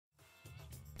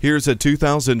Here's a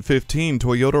 2015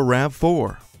 Toyota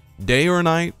RAV4. Day or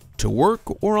night, to work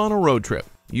or on a road trip,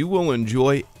 you will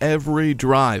enjoy every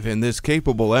drive in this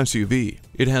capable SUV.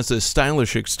 It has a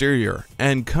stylish exterior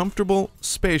and comfortable,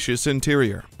 spacious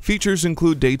interior. Features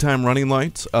include daytime running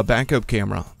lights, a backup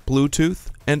camera, Bluetooth,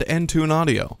 and N-Tune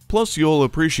audio. Plus, you'll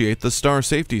appreciate the Star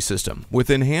safety system with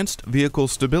enhanced vehicle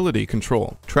stability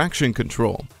control, traction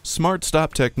control, smart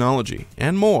stop technology,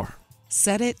 and more.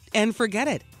 Set it and forget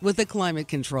it with the climate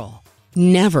control.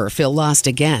 Never feel lost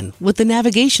again with the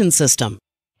navigation system.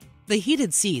 The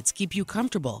heated seats keep you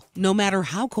comfortable no matter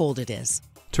how cold it is.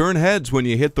 Turn heads when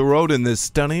you hit the road in this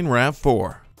stunning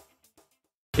RAV4.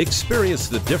 Experience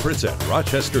the difference at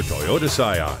Rochester Toyota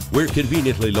Scion. We're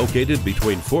conveniently located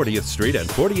between 40th Street and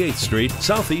 48th Street,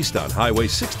 southeast on Highway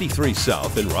 63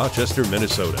 South in Rochester,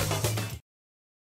 Minnesota.